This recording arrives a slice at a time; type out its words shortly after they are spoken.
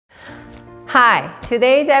Hi,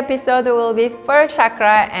 today's episode will be first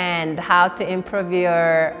chakra and how to improve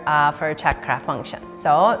your first chakra function.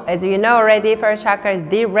 So, as you know already, first chakra is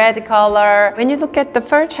the red color. When you look at the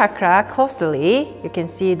first chakra closely, you can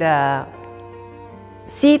see the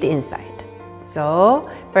seed inside. So,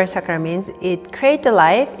 first chakra means it creates the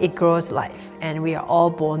life, it grows life. And we are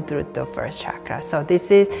all born through the first chakra. So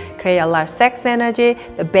this is create a lot of sex energy,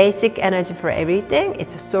 the basic energy for everything.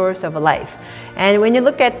 It's a source of life. And when you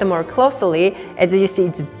look at them more closely, as you see,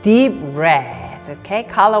 it's deep red. Okay,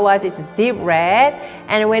 color-wise, it's deep red.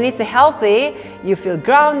 And when it's healthy, you feel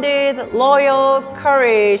grounded, loyal,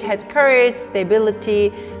 has courage,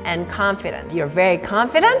 stability, and confident. You're very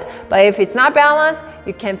confident, but if it's not balanced,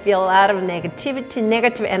 you can feel a lot of negativity,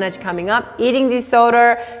 negative energy coming up, eating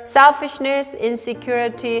disorder, selfishness,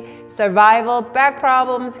 insecurity, survival, back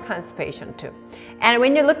problems, constipation too. And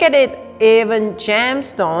when you look at it, even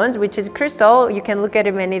gemstones, which is crystal, you can look at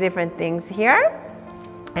it many different things here.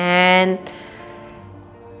 And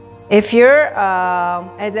if you're,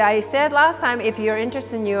 as I said last time, if you're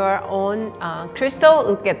interested in your own crystal,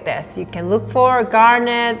 look at this. You can look for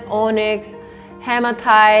garnet, onyx,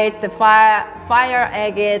 hematite, fire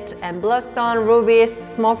agate, and bloodstone, rubies,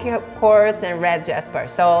 smoky quartz, and red jasper.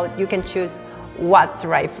 So you can choose what's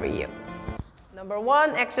right for you. Number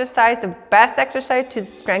one exercise, the best exercise to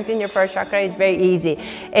strengthen your first chakra is very easy.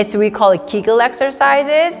 We call it Kegel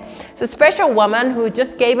exercises. So special woman who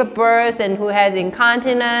just gave a birth and who has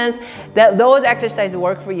incontinence, those exercises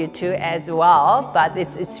work for you too as well. But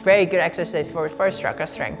it's very good exercise for first chakra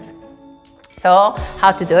strength. So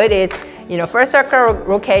how to do it is, first chakra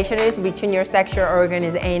location is between your sexual organ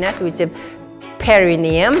is anus, which is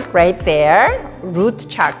perineum right there, root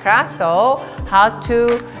chakra. So how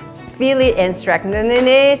to feel it and strengthen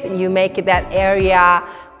it, you make that area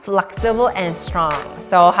flexible and strong.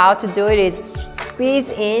 So how to do it is squeeze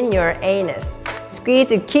in your anus.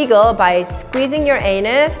 Squeeze your Kegel by squeezing your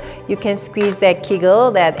anus. You can squeeze that Kegel,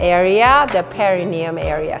 that area, the perineum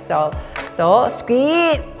area. So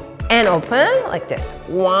squeeze and open like this.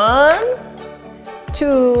 1,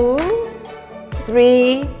 2,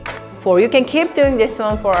 3, 4. You can keep doing this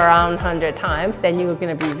one for around 100 times. Then you're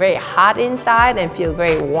gonna be very hot inside and feel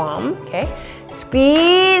very warm, okay?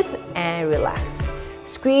 Squeeze and relax.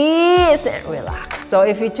 Squeeze and relax.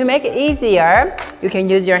 So to make it easier, you can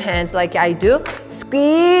use your hands like I do.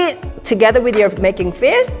 Squeeze together with your making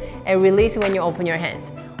fist and release when you open your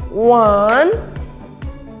hands. 1,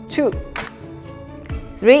 2,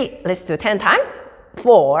 3. Let's do 10 times.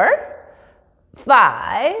 4,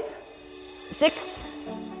 5, 6,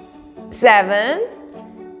 7,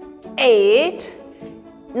 8,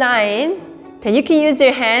 9, 10. You can use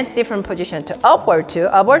your hands different position to upward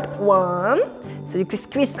 1. So you can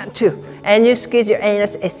squeeze that 2. And you squeeze your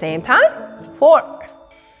anus at the same time. 4,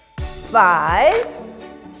 5,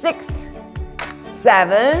 6,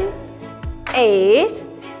 7, 8,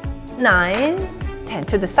 9, 10.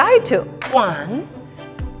 To the side 2. 1,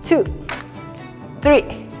 2,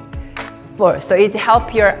 3, 4. So it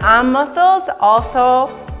helps your arm muscles,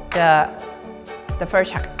 also the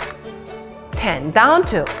first chakra. 10 down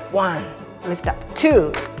to 1, lift up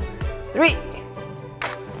 2, 3,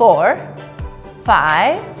 4,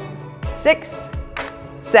 5, 6,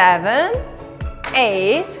 7,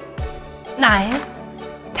 8, 9,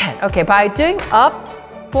 10. Okay, by doing up,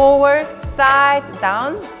 forward, side,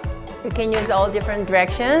 down, you can use all different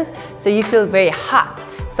directions so you feel very hot.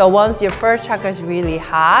 So once your first chakra is really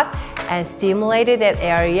hot and stimulated that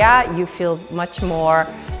area, you feel much more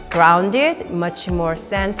grounded, much more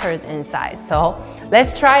centered inside. So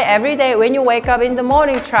let's try every day. When you wake up in the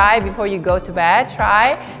morning, try before you go to bed,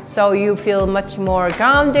 try. So you feel much more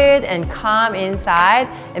grounded and calm inside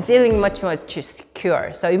and feeling much more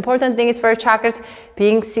secure. So important thing is for chakras,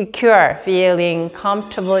 being secure, feeling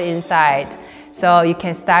comfortable inside. So you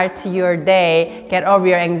can start your day, get over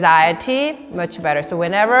your anxiety much better. So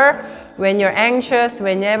when you're anxious,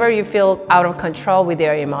 whenever you feel out of control with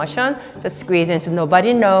your emotion, just squeeze in so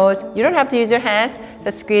nobody knows. You don't have to use your hands,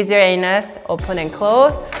 just squeeze your anus, open and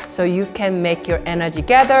close, so you can make your energy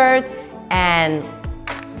gathered and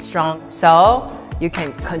strong. So you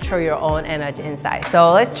can control your own energy inside.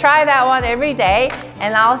 So let's try that one every day,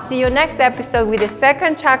 and I'll see you next episode with the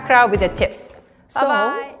second chakra with the tips.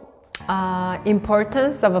 Bye-bye.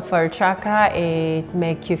 Importance of a first chakra is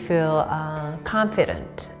make you feel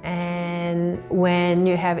confident, and when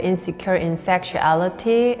you have insecure in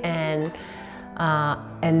sexuality and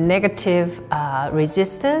negative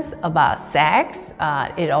resistance about sex,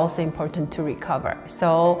 it's also important to recover.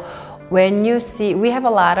 So when you see, we have a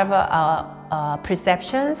lot of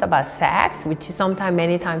perceptions about sex, which sometimes,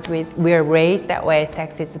 many times, we're raised that way.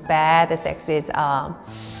 Sex is bad, sex is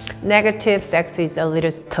negative, sex is a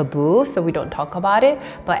little taboo, so we don't talk about it.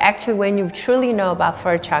 But actually, when you truly know about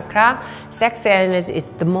first chakra, sex energy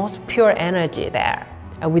is the most pure energy there.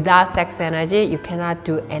 And without sex energy, you cannot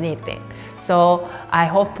do anything. So I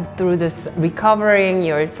hope through this recovering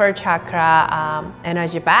your first chakra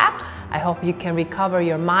energy back, I hope you can recover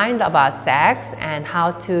your mind about sex and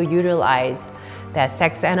how to utilize that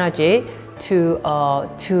sex energy to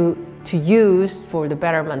use for the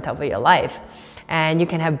betterment of your life. And you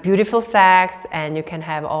can have beautiful sex, and you can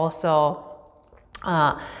have also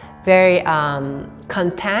very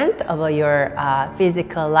content about your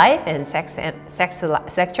physical life and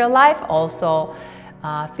sexual life, also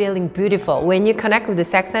feeling beautiful. When you connect with the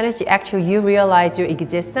sex energy, actually you realize your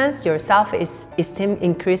existence, your self-esteem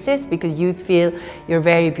increases because you feel you're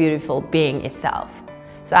very beautiful being itself.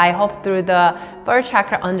 So I hope through the first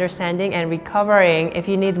chakra understanding and recovering, if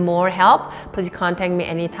you need more help, please contact me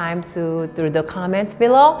anytime through the comments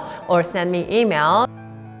below or send me email.